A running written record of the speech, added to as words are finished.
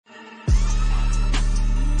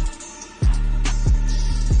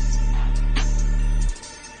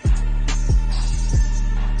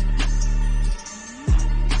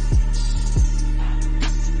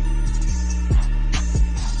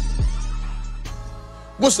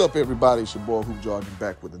What's up, everybody? It's your boy Hoop Jargon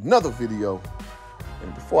back with another video.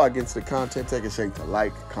 And before I get into the content, take a second to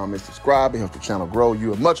like, comment, subscribe. It helps the channel grow.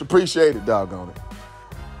 You are much appreciated, doggone it.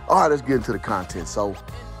 All right, let's get into the content. So,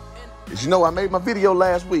 as you know, I made my video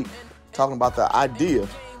last week talking about the idea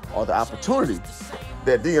or the opportunity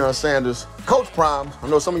that Deion Sanders, Coach Prime, I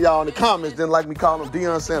know some of y'all in the comments didn't like me calling him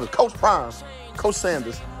Deion Sanders, Coach Prime, Coach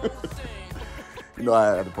Sanders. You know,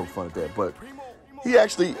 I had to poke fun at that, but he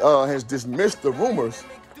actually has dismissed the rumors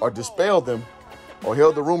or dispelled them or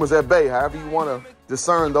held the rumors at bay, however you want to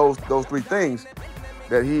discern those three things,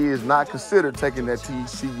 that he is not considered taking that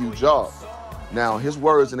TCU job. Now, his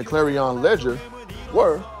words in the Clarion Ledger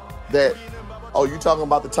were that, oh, you talking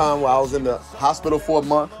about the time where I was in the hospital for a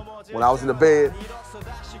month, when I was in the bed?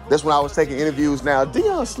 That's when I was taking interviews. Now,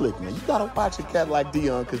 Deion's slick, man. You got to watch a cat like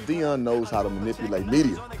Deion because Deion knows how to manipulate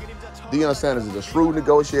media. Deion Sanders is a shrewd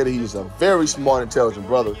negotiator. He's a very smart, intelligent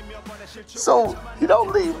brother. So he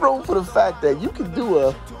don't leave room for the fact that you can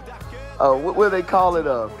do what do they call it?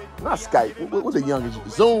 Not Skype. What's the youngest?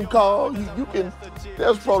 Zoom call. You can.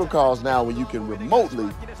 There's protocols now where you can remotely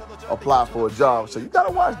apply for a job. So you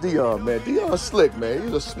gotta watch Deion, man. Deion's slick, man.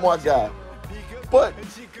 He's a smart guy. But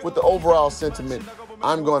with the overall sentiment,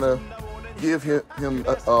 I'm gonna give him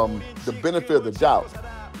the benefit of the doubt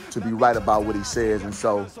to be right about what he says. And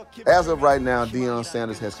so, as of right now, Deion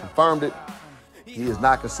Sanders has confirmed it. He is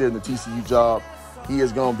not considering the TCU job. He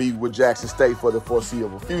is going to be with Jackson State for the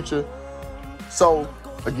foreseeable future. So,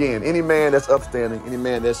 again, any man that's upstanding, any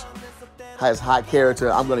man that has high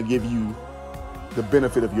character, I'm going to give you the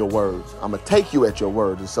benefit of your words. I'm going to take you at your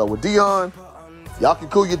word. And so, with Deion, y'all can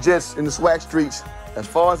cool your jets in the SWAC streets. As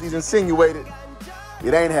far as he's insinuated,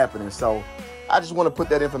 it ain't happening. So, I just want to put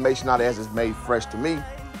that information out as it's made fresh to me.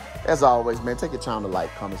 As always, man, take your time to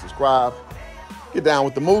like, comment, subscribe. Get down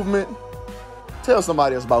with the movement. Tell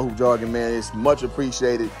somebody else about Hoop Jargon, man. It's much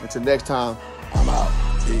appreciated. Until next time, I'm out.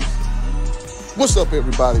 Peace. What's up,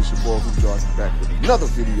 everybody? It's your boy Hoop Jargon back with another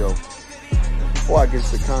video. Before I get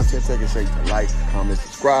into the content, take a second to like, comment,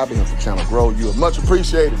 subscribe. It helps the channel grow. You are much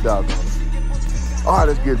appreciated, doggone it. All right,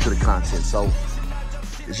 let's get into the content. So,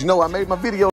 as you know, I made my video